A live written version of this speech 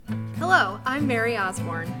Hello, I'm Mary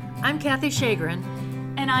Osborne. I'm Kathy Shagrin.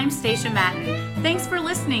 And I'm Stacia Matten. Thanks for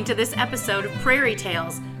listening to this episode of Prairie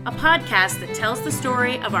Tales, a podcast that tells the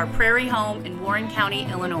story of our prairie home in Warren County,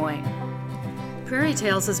 Illinois. Prairie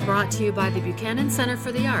Tales is brought to you by the Buchanan Center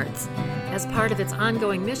for the Arts as part of its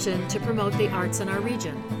ongoing mission to promote the arts in our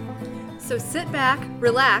region. So sit back,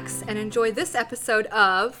 relax, and enjoy this episode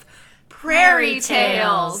of Prairie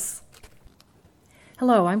Tales.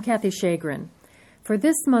 Hello, I'm Kathy Shagrin. For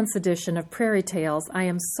this month's edition of Prairie Tales, I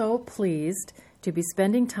am so pleased to be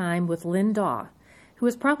spending time with Lynn Daw, who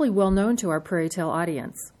is probably well known to our Prairie Tale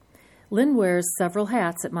audience. Lynn wears several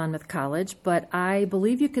hats at Monmouth College, but I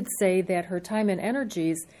believe you could say that her time and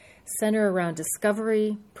energies center around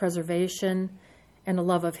discovery, preservation, and a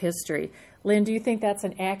love of history. Lynn, do you think that's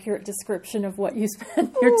an accurate description of what you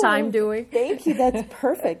spend your time doing? Thank you. That's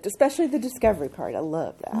perfect, especially the discovery part. I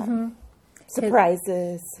love that. Mm-hmm.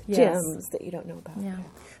 Surprises, gems that you don't know about. Yeah.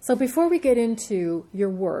 So before we get into your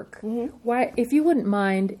work, why, if you wouldn't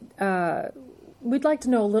mind, we'd like to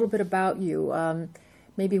know a little bit about you.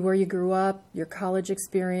 Maybe where you grew up, your college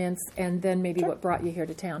experience, and then maybe what brought you here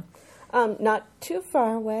to town. Not too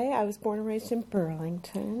far away. I was born and raised in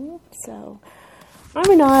Burlington, so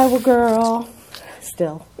I'm an Iowa girl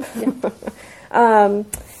still. Yeah.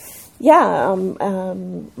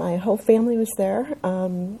 My whole family was there.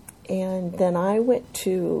 And then I went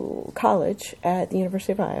to college at the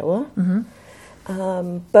University of Iowa,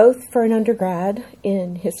 both for an undergrad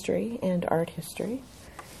in history and art history,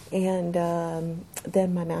 and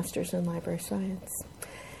then my master's in library science.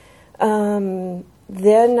 Then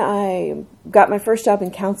I got my first job in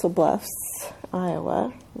Council Bluffs,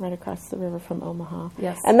 Iowa, right across the river from Omaha.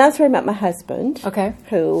 Yes. And that's where I met my husband,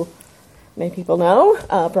 who many people know,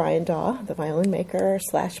 Brian Daw, the violin maker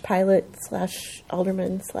 / pilot /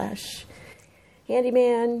 alderman /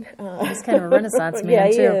 handyman. He's kind of a Renaissance man, yeah,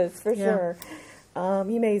 he too. is, for sure.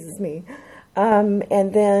 He amazes me.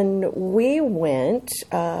 And then we went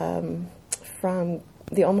from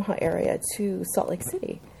the Omaha area to Salt Lake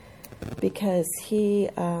City because he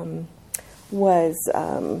was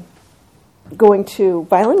going to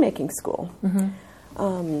violin making school.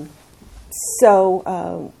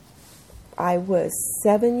 So I was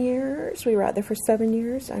 7 years. We were out there for 7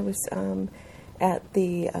 years. I was at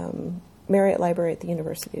the Marriott Library at the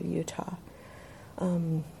University of Utah.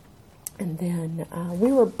 And then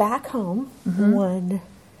we were back home one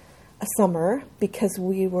summer because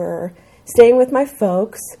we were staying with my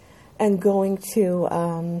folks and going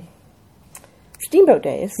to Steamboat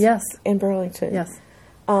Days in Burlington. Yes.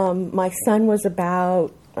 My son was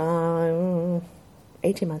about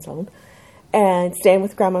 18 months old. And staying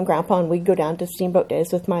with Grandma and Grandpa, and we'd go down to Steamboat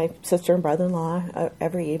Days with my sister and brother-in-law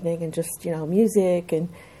every evening, and just music and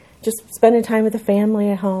just spending time with the family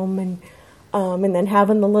at home, and then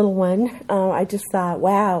having the little one. I just thought,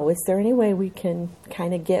 wow, is there any way we can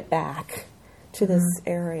kind of get back to this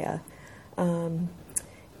area? And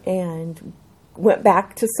went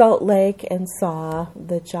back to Salt Lake and saw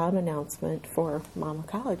the job announcement for Monmouth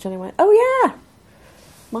College, and I went, oh yeah,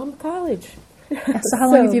 Monmouth College. So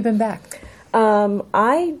how long have you been back?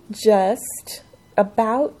 I just,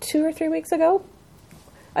 about 2 or 3 weeks ago,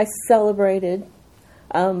 I celebrated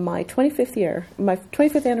my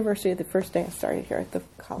 25th anniversary of the first day I started here at the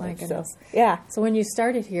college. My goodness. So, yeah. So when you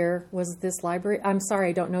started here, was this library, I'm sorry,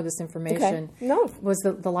 I don't know this information. Okay. No. Was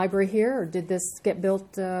the library here, or did this get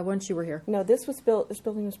built once you were here? No, this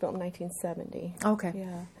building was built in 1970. Okay.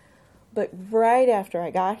 Yeah. But right after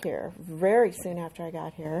I got here, very soon after I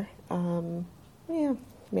got here,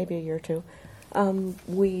 maybe a year or two,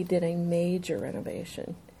 we did a major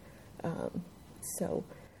renovation. So,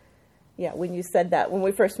 yeah, when you said that, when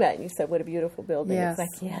we first met, and you said, what a beautiful building, yes,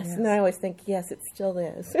 it's like, yes. And then I always think, yes, it still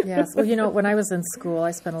is. Yes. Well, when I was in school,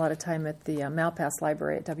 I spent a lot of time at the Malpass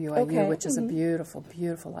Library at WIU, which is a beautiful,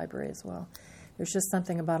 beautiful library as well. There's just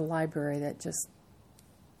something about a library that just,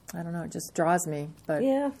 I don't know, it just draws me, but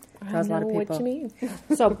draws a lot of people. What you mean.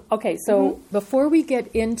 So before we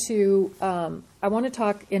get into, I want to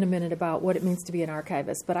talk in a minute about what it means to be an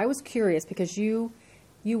archivist, but I was curious because you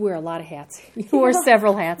wear a lot of hats. You wear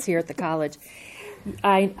several hats here at the college.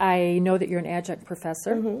 I know that you're an adjunct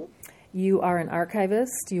professor. You are an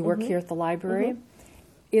archivist. You work here at the library.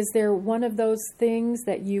 Is there one of those things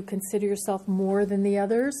that you consider yourself more than the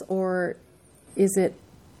others, or is it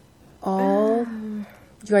all...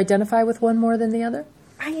 Do you identify with one more than the other?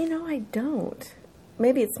 I don't.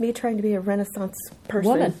 Maybe it's me trying to be a Renaissance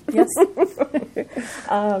person. Woman, yes.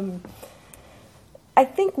 I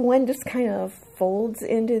think one just kind of folds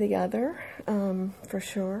into the other, for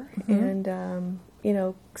sure. And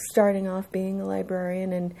starting off being a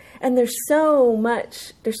librarian, and there's so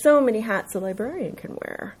many hats a librarian can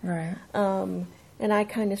wear. Right. And I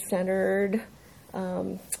kind of centered,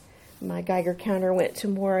 my Geiger counter went to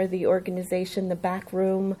more the organization, the back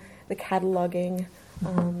room, the cataloging,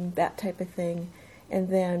 that type of thing. And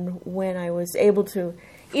then when I was able to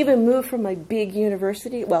even move from a big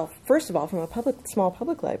university, well, first of all, from a small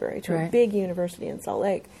public library to a big university in Salt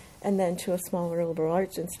Lake, and then to a smaller liberal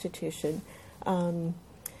arts institution, I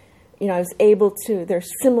was able to, there's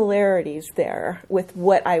similarities there with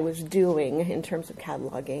what I was doing in terms of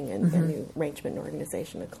cataloging and the arrangement and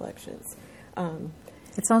organization of collections.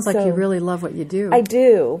 It sounds like you really love what you do. I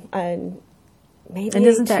do. And maybe and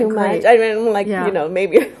isn't that too great? much. I mean,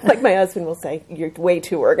 maybe like my husband will say, you're way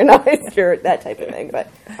too organized or that type of thing.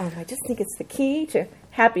 But I just think it's the key to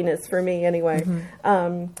happiness for me anyway.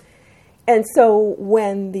 And so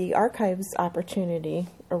when the archives opportunity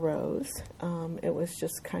arose, it was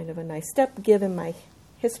just kind of a nice step given my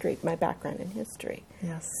history, my background in history.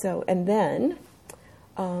 Yes. So, and then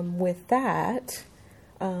with that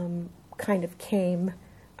kind of came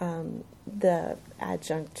the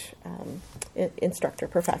adjunct instructor,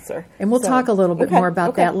 professor. And we'll talk a little bit more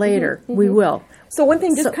about that later. We will. So one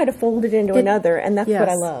thing just kind of folded into another, and that's what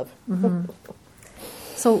I love.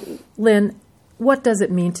 So, Lynn, what does it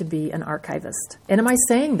mean to be an archivist? And am I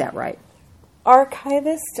saying that right?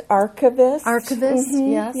 Archivist. Archivist,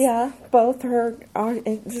 yes. Yeah, both are,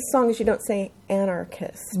 as long as you don't say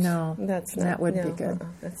anarchist. No, that's not, that would be good.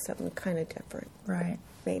 That's something kind of different. Right.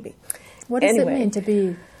 Maybe. What does it mean to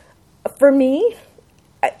be? For me,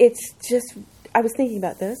 it's just, I was thinking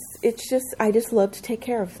about this. It's just, I just love to take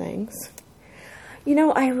care of things.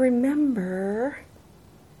 I remember,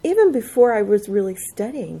 even before I was really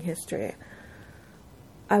studying history,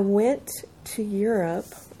 I went to Europe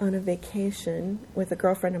on a vacation with a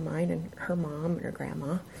girlfriend of mine and her mom and her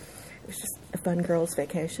grandma. It was just a fun girls'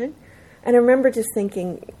 vacation. And I remember just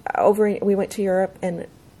thinking, we went to Europe, and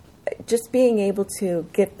just being able to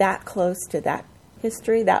get that close to that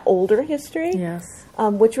history, that older history, yes,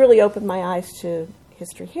 which really opened my eyes to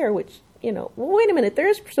history here, which, wait a minute,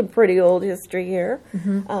 there's some pretty old history here.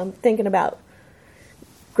 Thinking about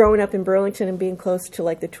growing up in Burlington and being close to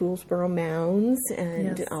like the Toolsboro Mounds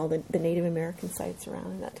and all the Native American sites around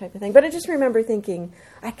and that type of thing. But I just remember thinking,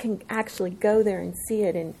 I can actually go there and see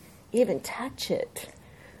it and even touch it.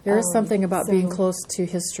 There is something about being close to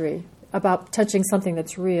history, about touching something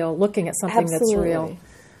that's real, looking at something that's real.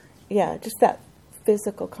 Yeah, just that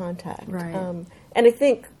physical contact. Right. And I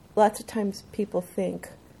think lots of times people think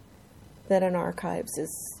that an archives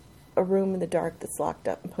is a room in the dark that's locked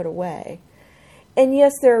up and put away. And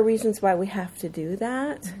yes, there are reasons why we have to do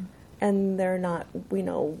that, and they're not,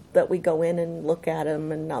 that we go in and look at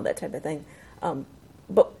them and all that type of thing.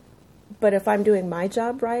 But if I'm doing my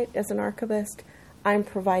job right as an archivist, I'm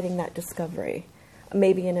providing that discovery,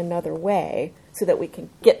 maybe in another way, so that we can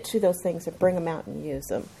get to those things and bring them out and use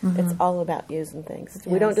them. It's all about using things.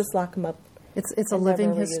 We don't just lock them up. It's a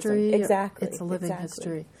living history. Exactly. It's a living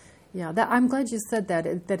history. Yeah, I'm glad you said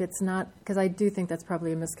that, that it's not, because I do think that's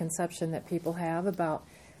probably a misconception that people have about,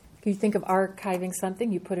 you think of archiving something,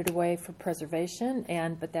 you put it away for preservation,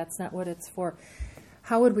 but that's not what it's for.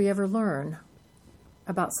 How would we ever learn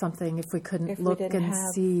about something if we couldn't look and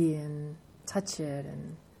see and touch it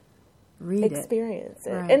and read experience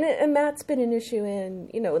it? Right. And that's been an issue in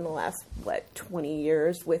the last 20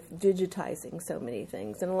 years with digitizing so many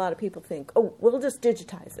things. And a lot of people think, we'll just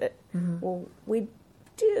digitize it. Well, we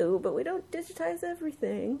do, but we don't digitize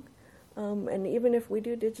everything. And even if we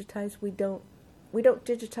do digitize, we don't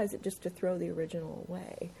digitize it just to throw the original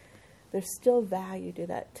away. There's still value to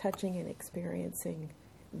that touching and experiencing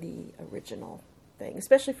the original thing,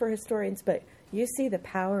 especially for historians. But you see the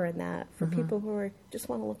power in that for people who just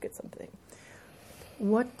want to look at something.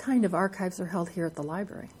 What kind of archives are held here at the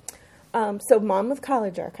library? So Monmouth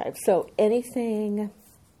College Archives. So anything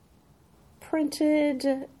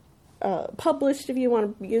printed, published, if you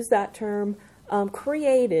want to use that term,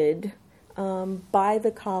 created by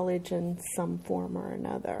the college in some form or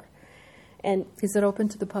another. And is it open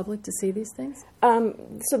to the public to see these things?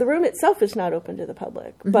 So the room itself is not open to the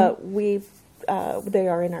public, but they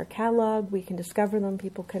are in our catalog. We can discover them.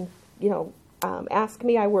 People can, ask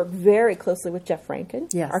me. I work very closely with Jeff Rankin,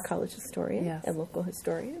 our college historian and local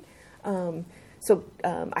historian.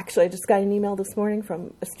 Actually, I just got an email this morning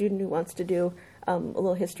from a student who wants to do a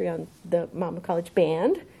little history on the Monmouth College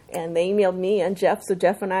Band, and they emailed me and Jeff. So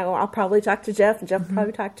Jeff and I'll probably talk to Jeff, and Jeff will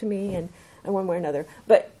probably talk to me, and one way or another.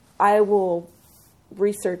 But I will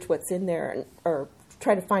research what's in there or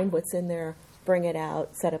try to find what's in there, bring it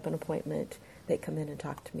out, set up an appointment. they come in and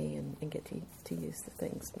talk to me and get to use the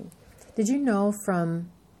things. Did you know from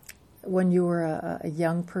when you were a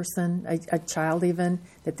young person, a child even,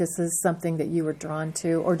 that this is something that you were drawn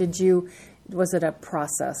to? Or was it a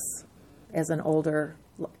process as an older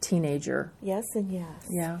teenager? Yes and yes.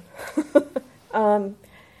 Yeah.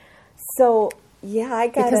 So, yeah, I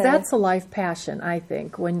got Because that's a life passion, I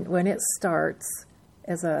think, when it starts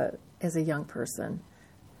as a young person,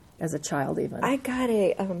 as a child even. I got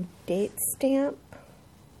a date stamp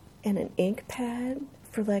and an ink pad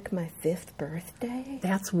for like my 5th birthday.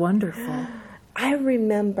 That's wonderful. I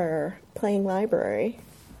remember playing library,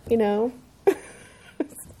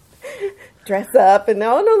 dress up and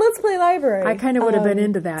no, let's play library. I kind of would have been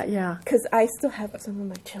into that, yeah. Because I still have some of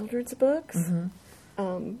my children's books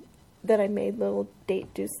that I made little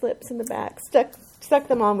date due slips in the back, stuck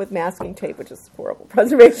them on with masking tape, which is horrible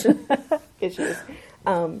preservation issues.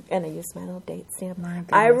 And I used my little date stamp.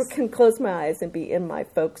 I can close my eyes and be in my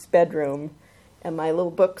folks' bedroom, and my little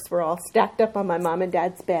books were all stacked up on my mom and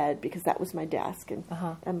dad's bed because that was my desk, and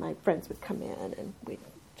my friends would come in and we'd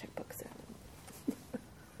check books out.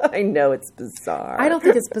 I know it's bizarre. I don't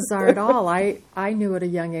think it's bizarre at all. I knew at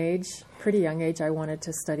a pretty young age, I wanted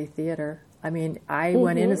to study theater. I mean, I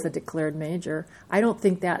went in as a declared major. I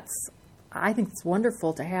think it's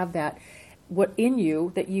wonderful to have that in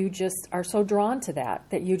you, that you just are so drawn to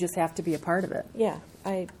that you just have to be a part of it. Yeah,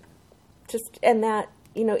 and that,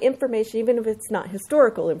 information, even if it's not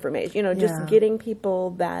historical information, just getting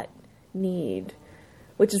people that need,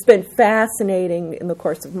 which has been fascinating in the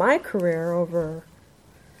course of my career over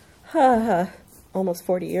almost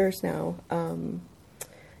 40 years now,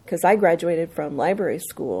 because I graduated from library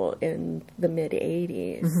school in the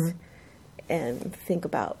mid-'80s, and think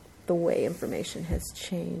about the way information has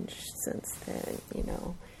changed since then,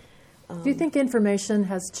 Do you think information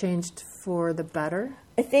has changed for the better?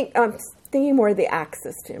 I think I'm thinking more of the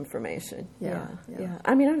access to information. Yeah.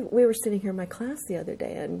 I mean, we were sitting here in my class the other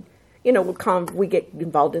day, and we get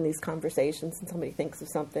involved in these conversations, and somebody thinks of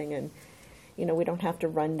something, and we don't have to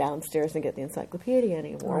run downstairs and get the encyclopedia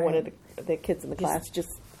anymore. Right. One of the kids in the class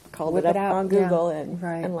just called it up out on Google,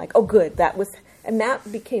 and like, oh, good, that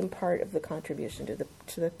became part of the contribution to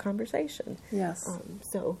the conversation. Yes.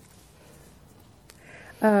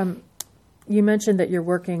 You mentioned that you're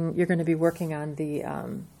going to be working on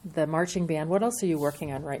the marching band. What else are you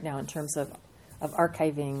working on right now in terms of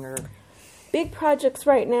archiving or? Big projects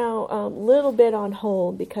right now, a little bit on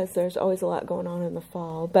hold because there's always a lot going on in the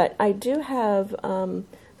fall. But I do have, the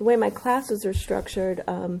way my classes are structured,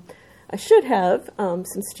 I should have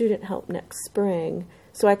some student help next spring.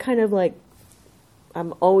 So I kind of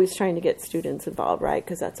I'm always trying to get students involved, right?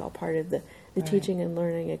 Because that's all part of the teaching and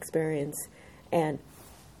learning experience. And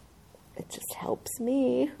it just helps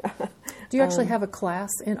me. Do you actually have a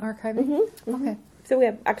class in archiving? Okay. So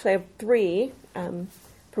I have 3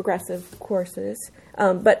 progressive courses.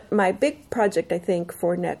 But my big project, I think,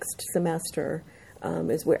 for next semester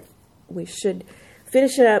is where we should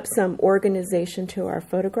finish up some organization to our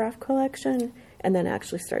photograph collection and then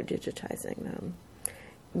actually start digitizing them.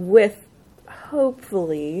 With,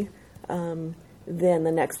 hopefully, then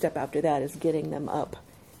the next step after that is getting them up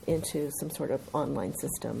into some sort of online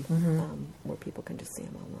system where people can just see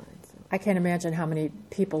them online. So. I can't imagine how many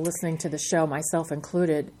people listening to the show, myself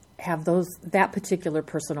included, have that particular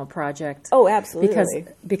personal project. Oh, absolutely.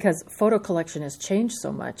 Because photo collection has changed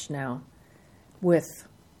so much now with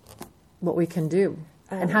what we can do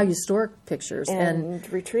and how you store pictures and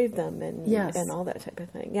retrieve them and all that type of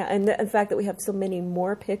thing. Yeah, and the fact that we have so many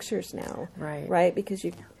more pictures now, right? Because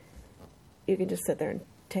you can just sit there and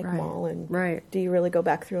take them all, and do you really go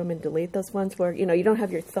back through them and delete those ones where you don't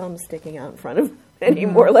have your thumb sticking out in front of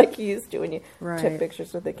anymore like you used to when you took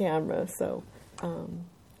pictures with the camera? So.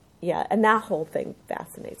 Yeah, and that whole thing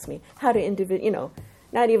fascinates me. How to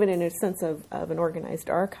not even in a sense of an organized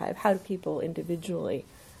archive, how do people individually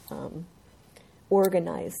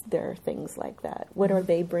organize their things like that? What are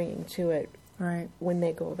they bringing to it when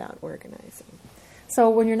they go about organizing? So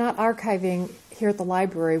when you're not archiving here at the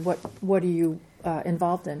library, what are you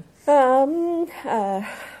involved in?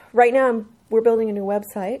 Right now we're building a new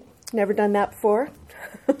website. Never done that before.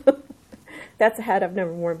 That's a hat I've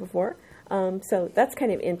never worn before. So that's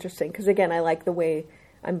kind of interesting because, again, I like the way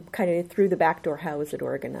I'm kind of through the back door. How is it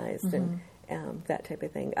organized and that type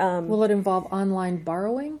of thing. Will it involve online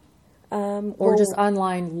borrowing or just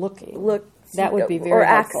online looking? That would be very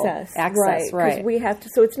helpful. Access, right? Because we have to.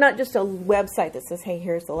 So it's not just a website that says, "Hey,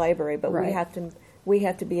 here's the library," but we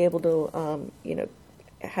have to be able to,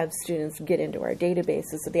 have students get into our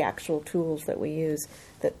databases of the actual tools that we use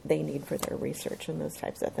that they need for their research and those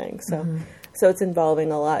types of things. So, so it's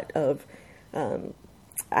involving a lot of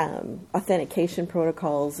authentication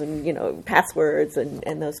protocols and, passwords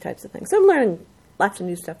and those types of things. So I'm learning lots of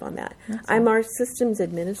new stuff on that. I'm our systems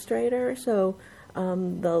administrator, so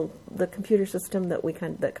the computer system that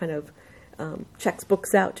checks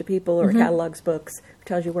books out to people or catalogs books,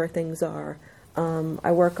 tells you where things are.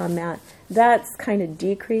 I work on that. That's kind of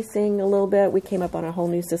decreasing a little bit. We came up on a whole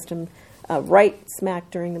new system right smack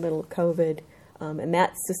during the middle of COVID, and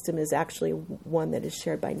that system is actually one that is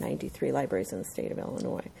shared by 93 libraries in the state of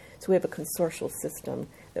Illinois. So we have a consortial system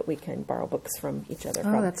that we can borrow books from each other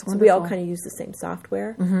from. That's wonderful. So we all kind of use the same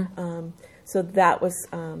software. So that was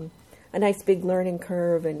a nice big learning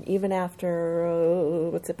curve, and even after,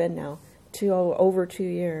 what's it been now? Over 2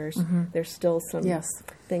 years, there's still some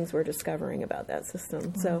things we're discovering about that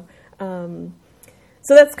system. So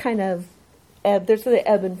that's kind of there's the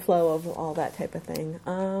ebb and flow of all that type of thing.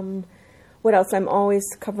 What else? I'm always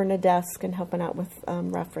covering a desk and helping out with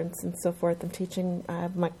reference and so forth. I'm teaching. I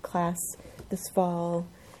have my class this fall.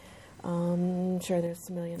 I'm sure there's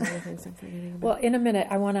a million other things I'm forgetting about. Well, in a minute,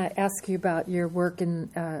 I want to ask you about your work in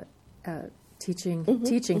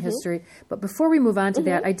teaching history. But before we move on to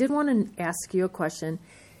that, I did want to ask you a question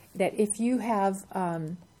that if you have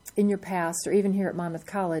in your past or even here at Monmouth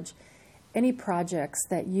College, any projects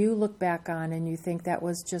that you look back on and you think that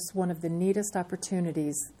was just one of the neatest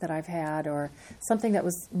opportunities that I've had, or something that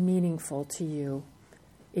was meaningful to you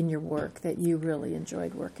in your work that you really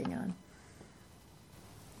enjoyed working on?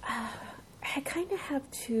 I kind of have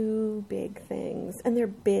two big things, and they're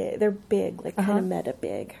big, like kind of meta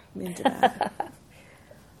big. I'm into that.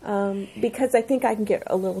 Because I think I can get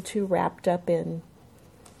a little too wrapped up in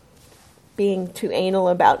being too anal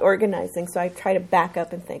about organizing, so I try to back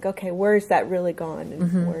up and think, okay, where's that really gone,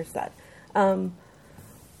 and where's that?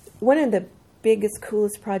 One of the biggest,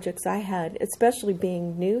 coolest projects I had, especially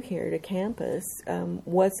being new here to campus,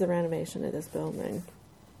 was the renovation of this building.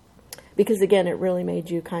 Because, again, it really made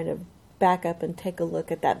you kind of back up and take a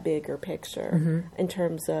look at that bigger picture in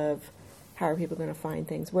terms of how are people going to find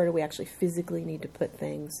things, where do we actually physically need to put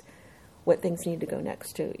things, what things need to go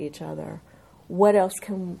next to each other, what else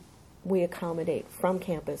can we accommodate from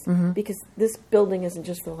campus, because this building isn't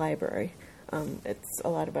just the library. It's a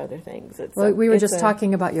lot of other things. We were just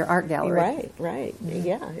talking about your art gallery. Right.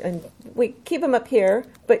 Yeah. And we keep them up here,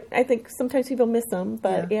 but I think sometimes people miss them.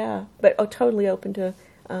 But but totally open to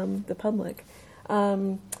the public.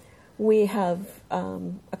 We have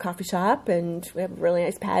a coffee shop, and we have a really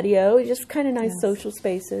nice patio, just kind of nice social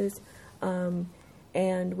spaces.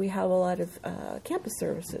 And we have a lot of campus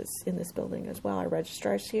services in this building as well. Our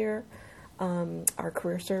registrar's here, our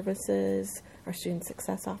career services, our student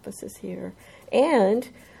success office is here. And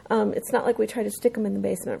it's not like we try to stick them in the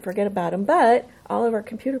basement and forget about them, but all of our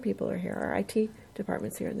computer people are here. Our IT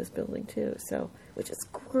department's here in this building too, so which is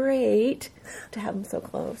great to have them so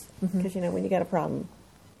close. Because, when you got a problem,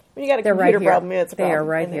 when you got a computer problem, it's a problem. They are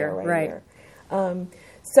right here, right.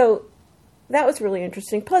 So that was really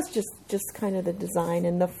interesting. Plus, just kind of the design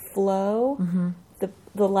and the flow,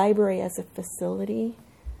 the library as a facility.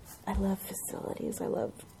 I love facilities. I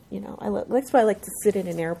love. That's why I like to sit in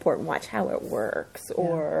an airport and watch how it works,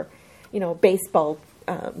 or, baseball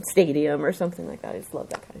stadium or something like that. I just love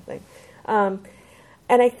that kind of thing.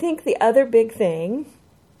 And I think the other big thing,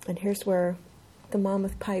 and here's where the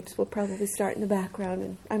Monmouth pipes will probably start in the background,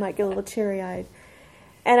 and I might get a little teary-eyed.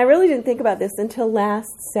 And I really didn't think about this until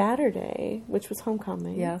last Saturday, which was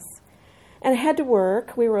homecoming. Yes. And I had to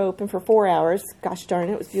work. We were open for 4 hours. Gosh darn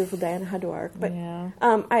it was a beautiful day, and I had to work. But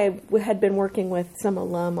I had been working with some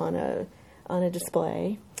alum on a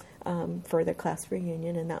display for their class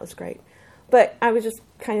reunion, and that was great. But I was just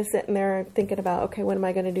kind of sitting there thinking about, okay, what am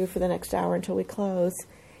I going to do for the next hour until we close?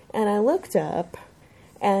 And I looked up,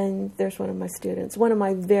 and there's one of my students, one of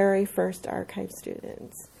my very first archive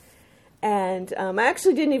students. And I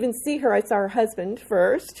actually didn't even see her. I saw her husband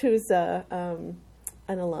first, who's an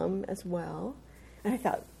alum as well. And I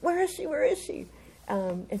thought, where is she? Where is she?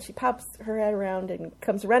 And she pops her head around and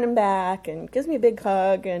comes running back and gives me a big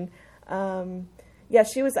hug. And,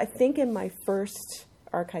 she was, I think, in my first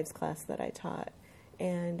archives class that I taught.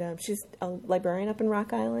 And she's a librarian up in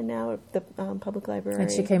Rock Island now at the public library.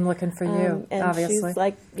 And she came looking for you, and obviously. She's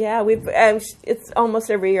like, it's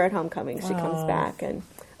almost every year at homecoming she comes back. And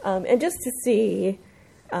just to see,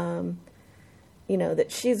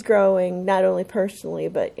 that she's growing not only personally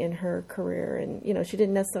but in her career. And, she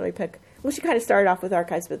didn't necessarily pick, she kind of started off with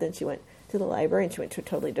archives, but then she went to the library, and she went to a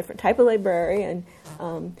totally different type of library. And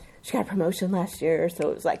she got a promotion last year, so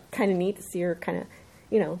it was like kind of neat to see her kind of,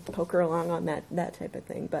 poke her along on that type of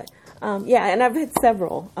thing. But, and I've had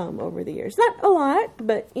several over the years. Not a lot,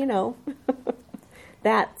 but,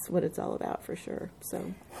 that's what it's all about for sure.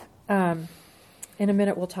 So, in a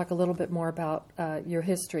minute, we'll talk a little bit more about your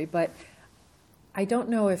history, but I don't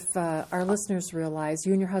know if our listeners realize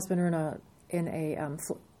you and your husband are in a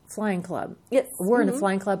flying club. Yes. We're in a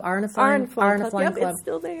flying club. Are in a flying club. Yep, it's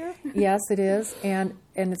still there. Yes, it is, and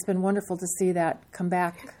it's been wonderful to see that come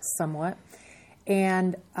back somewhat.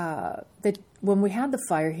 And that when we had the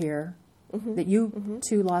fire here, that you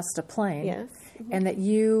two lost a plane. Yes. And that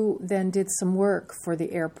you then did some work for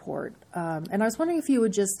the airport. And I was wondering if you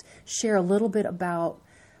would just share a little bit about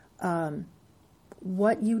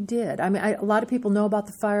what you did. I mean, a lot of people know about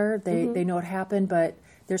the fire. They know it happened, but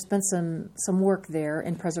there's been some work there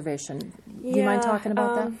in preservation. Do you mind talking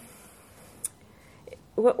about that?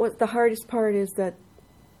 What the hardest part is that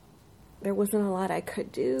there wasn't a lot I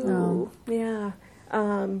could do. Oh. Yeah.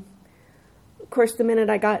 Of course, the minute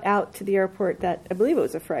I got out to the airport, that I believe it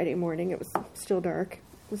was a Friday morning, it was still dark.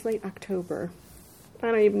 It was late October. I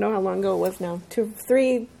don't even know how long ago it was now. 2,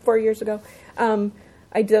 3, 4 years ago.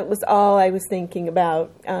 It was all I was thinking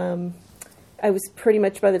about. I was pretty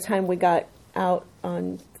much, by the time we got out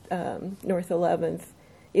on North 11th,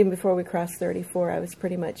 even before we crossed 34, I was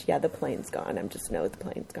pretty much, the plane's gone. I just know the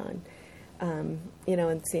plane's gone. And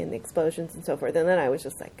seeing the explosions and so forth. And then I was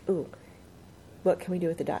just like, ooh, what can we do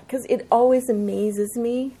with the dock? Because it always amazes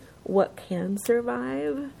me what can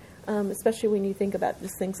survive, especially when you think about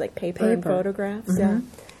just things like paper. And photographs. Mm-hmm.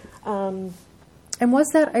 Yeah. And was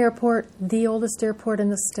that airport the oldest airport in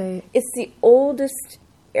the state? It's the oldest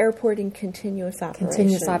airport in continuous operation.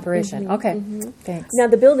 Continuous operation. Mm-hmm. Okay. Mm-hmm. Thanks. Now,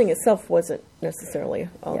 the building itself wasn't necessarily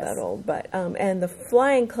all Yes. that old, but and the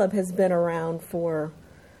Flying Club has been around for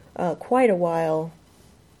quite a while.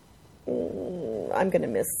 I'm going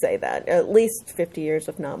to say that, at least 50 years,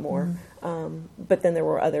 if not more. Mm-hmm. But then there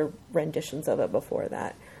were other renditions of it before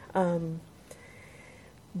that.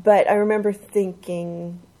 But I remember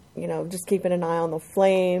thinking, just keeping an eye on the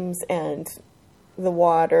flames and the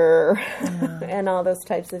water and all those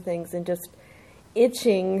types of things, and just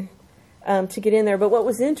itching to get in there. But what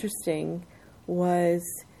was interesting was,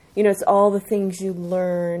 it's all the things you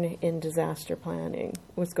learn in disaster planning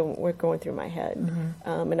were going through my head.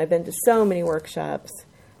 Mm-hmm. And I've been to so many workshops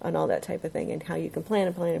on all that type of thing, and how you can plan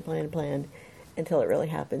and plan and plan and plan until it really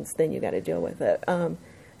happens. Then you got to deal with it. And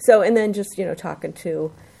then just, talking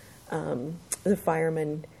to the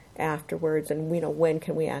firemen afterwards, and, when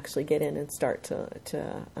can we actually get in and start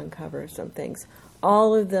to uncover some things.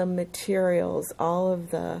 All of the materials, all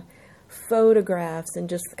of the photographs, and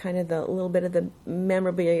just kind of the little bit of the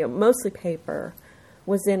memorabilia, mostly paper,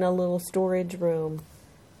 was in a little storage room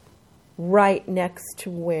right next to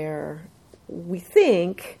where we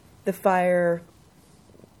think the fire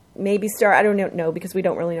maybe started. I don't know, because we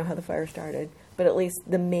don't really know how the fire started, but at least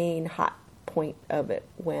the main hot point of it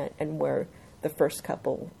went, and where the first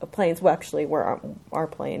couple of planes, well, actually where our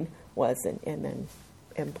plane was, and then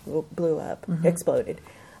blew up, exploded.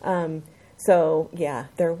 So,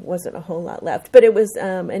 there wasn't a whole lot left. But it was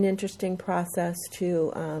an interesting process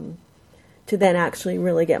to then actually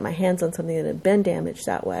really get my hands on something that had been damaged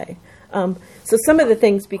that way. So some of the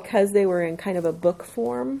things, because they were in kind of a book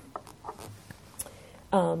form,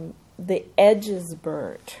 the edges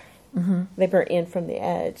burnt. Mm-hmm. They burnt in from the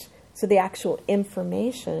edge. So the actual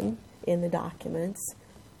information in the documents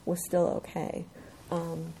was still okay.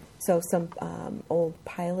 So some old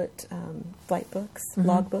pilot flight books,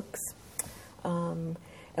 log books. And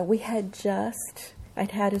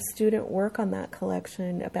I'd had a student work on that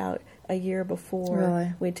collection about a year before.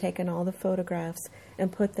 Really? We'd taken all the photographs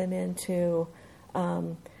and put them into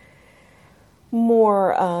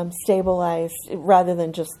more stabilized, rather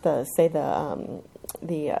than just the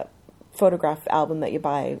photograph album that you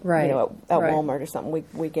buy, at Walmart or something.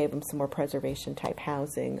 We gave them some more preservation type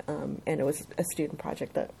housing, and it was a student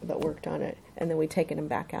project that worked on it, and then we'd taken them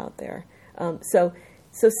back out there. So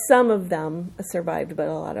some of them survived, but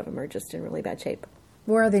a lot of them are just in really bad shape.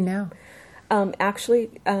 Where are they now? Actually,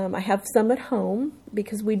 I have some at home,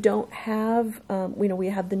 because we don't have, we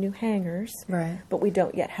have the new hangars, right, but we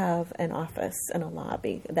don't yet have an office and a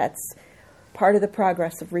lobby. That's part of the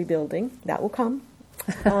progress of rebuilding. That will come.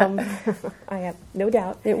 I have no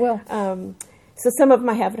doubt. It will. So some of them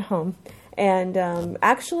I have at home. And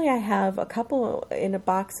actually, I have a couple in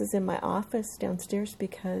boxes in my office downstairs,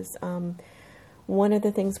 because one of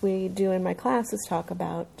the things we do in my class is talk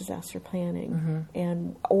about disaster planning,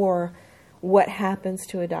 or what happens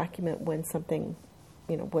to a document when something,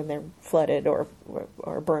 when they're flooded or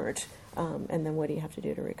burnt, and then what do you have to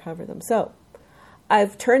do to recover them. So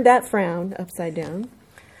I've turned that frown upside down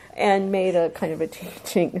and made a kind of a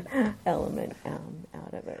teaching element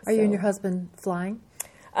out of it. Are you and your husband flying?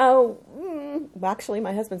 Oh, well, actually,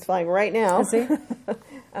 my husband's flying right now. Is he?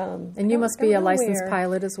 And you must be a licensed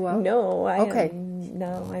pilot as well? No, I'm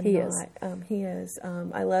He not. is. He is.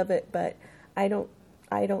 I love it, but I don't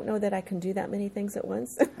know that I can do that many things at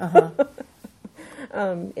once.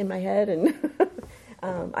 In my head, and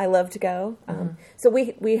I love to go. So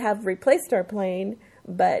we have replaced our plane,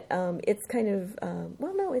 but it's kind of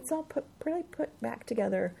no, it's all really put back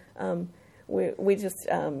together. We just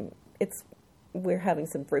we're having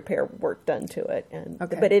some repair work done to it,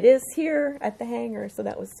 but it is here at the hangar, so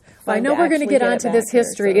that was fun. I know we're going to get onto this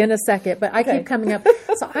history in a second, but I keep coming up.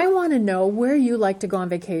 So I want to know where you like to go on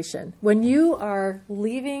vacation. When you are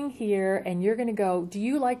leaving here and you're going to go, do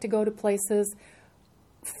you like to go to places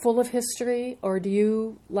full of history, or do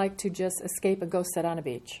you like to just escape and go sit on a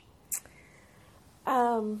beach?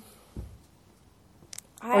 Or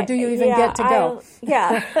do you even get to go?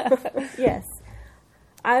 Yes.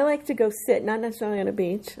 I like to go sit, not necessarily on a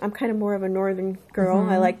beach. I'm kind of more of a northern girl.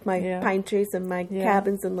 I like my pine trees and my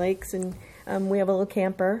cabins and lakes, and we have a little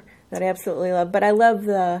camper that I absolutely love. But I love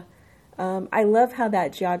I love how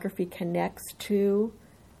that geography connects to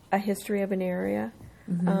a history of an area.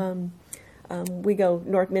 We go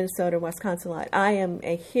North Minnesota, Wisconsin a lot. I am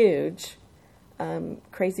a huge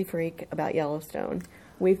crazy freak about Yellowstone.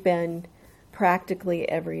 We've been practically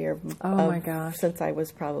every year since I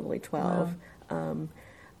was probably 12. Wow.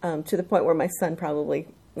 To the point where my son probably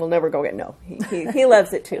will never go. He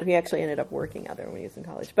loves it too. He actually ended up working out there when he was in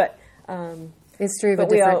college. But history of a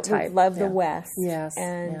different type. We love the West. Yes,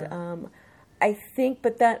 and I think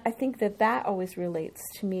that always relates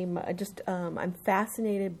to me. I'm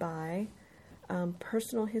fascinated by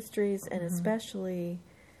personal histories, and especially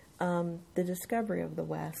the discovery of the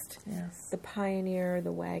West. Yes, the pioneer,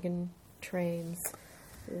 the wagon trains.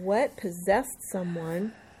 What possessed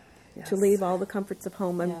someone to leave all the comforts of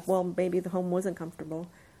home, and maybe the home wasn't comfortable,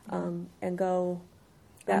 and go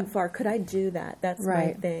that far? Could I do that? That's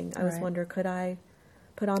my thing. I always wonder, could I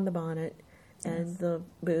put on the bonnet and the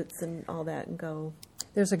boots and all that and go?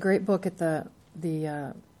 There's a great book at the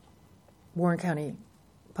Warren County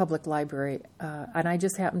Public Library, and I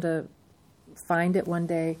just happened to find it one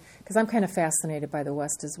day because I'm kind of fascinated by the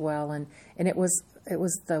West as well, and it was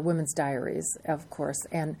the Women's Diaries, of course,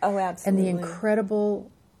 and absolutely, and the incredible.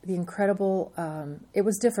 It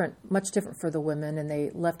was much different for the women, and they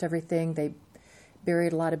left everything. They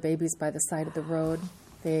buried a lot of babies by the side of the road.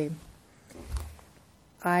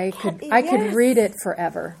 I could read it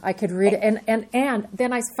forever. I could read it, and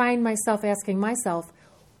then I find myself asking myself,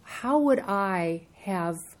 how would I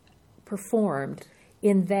have performed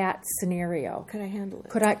in that scenario? Could I handle it?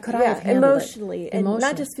 Could I have handled emotionally, it? And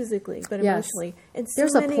not just physically, but emotionally. And so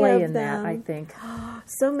there's a play in them, that, I think.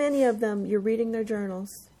 So many of them, you're reading their journals.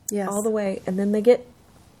 Yes. All the way, and then they get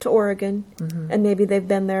to Oregon, and maybe they've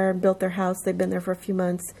been there, built their house, they've been there for a few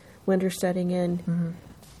months, winter's setting in,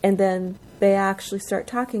 and then they actually start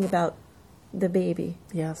talking about the baby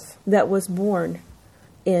that was born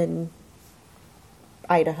in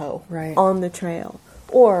Idaho, on the trail,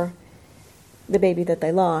 or the baby that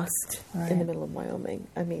they lost in the middle of Wyoming.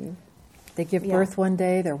 I mean, they give birth one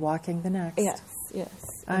day, they're walking the next. Yes.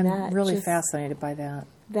 I'm really fascinated by that.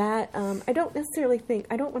 That I don't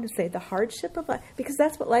want to say the hardship of life, because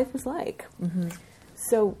that's what life was like.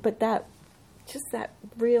 So, but that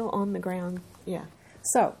real on the ground,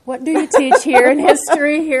 So, what do you teach here in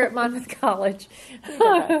history here at Monmouth College?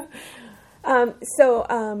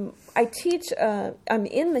 I teach. I'm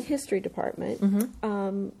in the history department,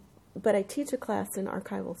 but I teach a class in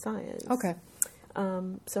archival science. Okay.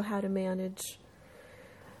 So how to manage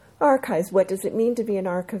archives. What does it mean to be an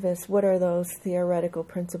archivist? What are those theoretical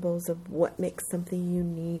principles of what makes something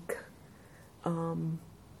unique?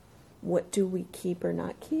 What do we keep or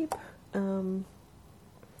not keep?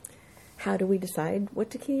 How do we decide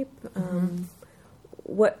what to keep?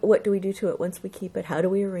 What do we do to it once we keep it? How do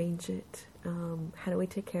we arrange it? How do we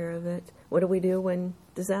take care of it? What do we do when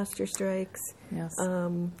disaster strikes? Yes.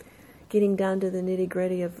 Getting down to the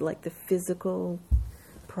nitty-gritty of like the physical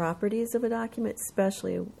properties of a document,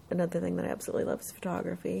 especially another thing that I absolutely love is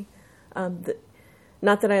photography.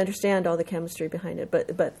 Not that I understand all the chemistry behind it, but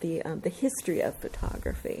the history of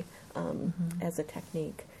photography as a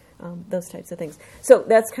technique, those types of things. So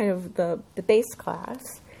that's kind of the base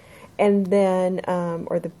class. And then,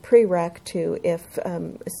 or the prereq to, if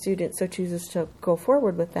a student so chooses to go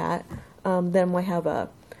forward with that, then we have a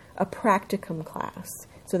practicum class.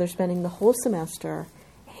 So they're spending the whole semester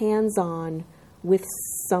hands-on with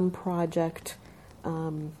some project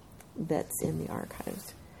that's in the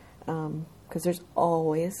archives. Because there's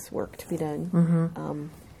always work to be done.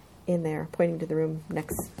 in there, pointing to the room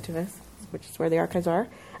next to us, which is where the archives are.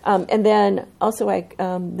 And then also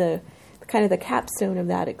the kind of the capstone of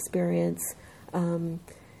that experience, the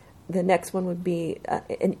next one would be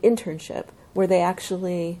an internship where they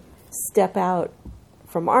actually step out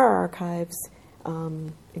from our archives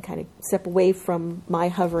and kind of step away from my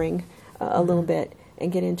hovering a little bit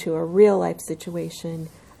and get into a real life situation,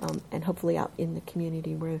 and hopefully out in the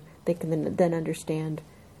community where they can then understand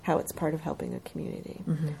how it's part of helping a community.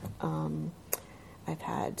 I've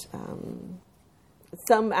had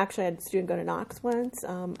I had a student go to Knox once.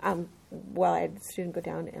 I had a student go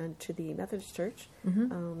down to the Methodist Church.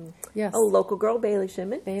 Yes. A local girl, Bailey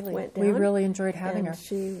Shimon, went down. We really enjoyed having her.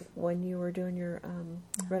 When you were doing your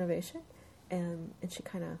renovation, and she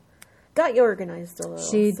kind of got you organized a little.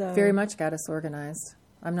 She very much got us organized.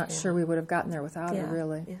 I'm not sure we would have gotten there without her,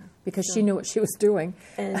 really, because she knew what she was doing.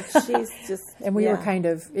 And she's just... and we were kind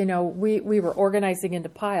of, we were organizing into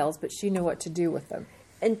piles, but she knew what to do with them.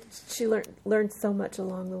 And she learned so much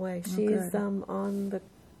along the way. She's on the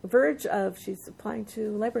verge of, she's applying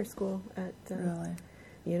to library school at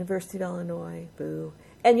University of Illinois, boo,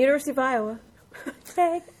 and University of Iowa.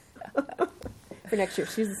 Hey. For next year.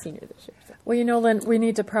 She's a senior this year. So. Well, Lynn, we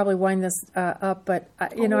need to probably wind this up, but,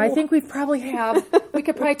 I think we probably have, we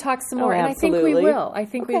could probably talk some more, and I think we will.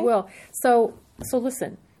 We will. So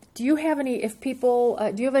listen, do you have any, if people,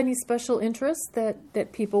 do you have any special interests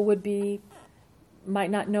that people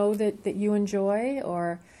might not know that you enjoy,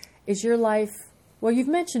 or is your life, well, you've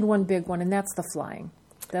mentioned one big one, and that's the flying.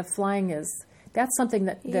 The flying that's something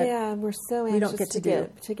that we're so anxious we don't get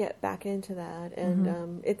to get back into that,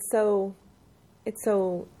 and it's so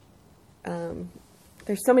there's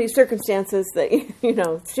so many circumstances that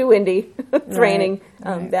it's too windy, it's raining,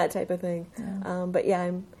 that type of thing. But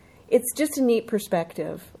it's just a neat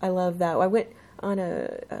perspective. I love that. I went on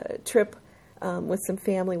a trip with some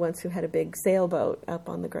family once who had a big sailboat up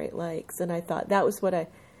on the Great Lakes, and I thought that was my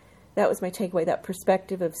takeaway, that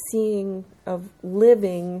perspective of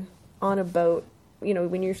living on a boat,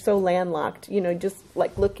 when you're so landlocked, just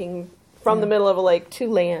like looking from the middle of a lake to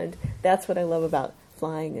land. That's what I love about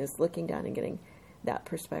flying, is looking down and getting that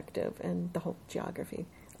perspective and the whole geography.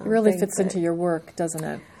 It really fits into your work, doesn't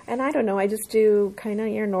it? And I don't know, I just do kind of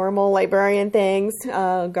your normal librarian things,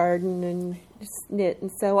 garden and just knit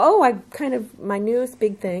and sew. My newest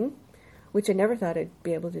big thing, which I never thought I'd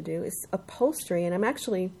be able to do, is upholstery. And I'm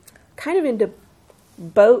actually kind of into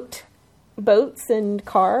boats and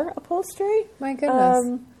car upholstery. My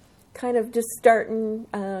goodness. Kind of just starting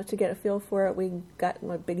to get a feel for it. We got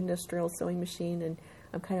a big industrial sewing machine, and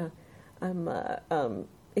I'm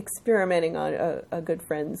experimenting on a good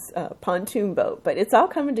friend's pontoon boat. But it's all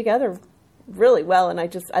coming together really well, and I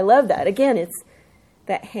love that. Again, it's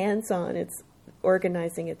that hands-on. It's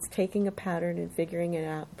organizing. It's taking a pattern and figuring it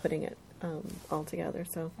out, putting it all together.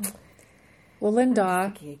 So. Well,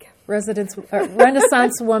 Linda,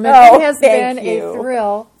 Renaissance woman, it has been a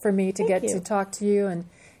thrill for me to get to talk to you and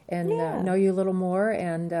know you a little more.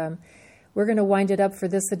 And we're going to wind it up for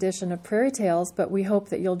this edition of Prairie Tales, but we hope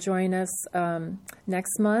that you'll join us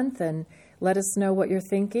next month and let us know what you're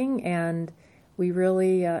thinking. And we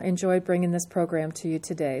really enjoyed bringing this program to you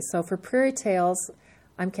today. So for Prairie Tales,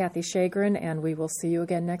 I'm Kathy Shagrin, and we will see you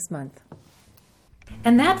again next month.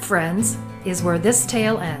 And that, friends, is where this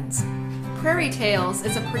tale ends. Prairie Tales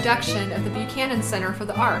is a production of the Buchanan Center for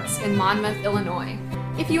the Arts in Monmouth, Illinois.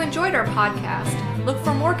 If you enjoyed our podcast, look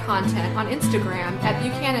for more content on Instagram at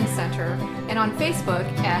Buchanan Center and on Facebook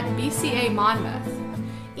at BCA Monmouth.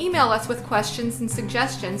 Email us with questions and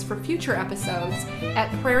suggestions for future episodes at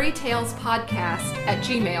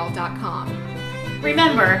prairietalespodcast@gmail.com.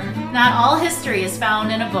 Remember, not all history is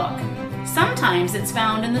found in a book. Sometimes it's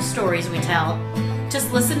found in the stories we tell.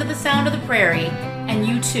 Just listen to the sound of the prairie, and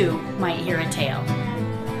you too might hear a tale.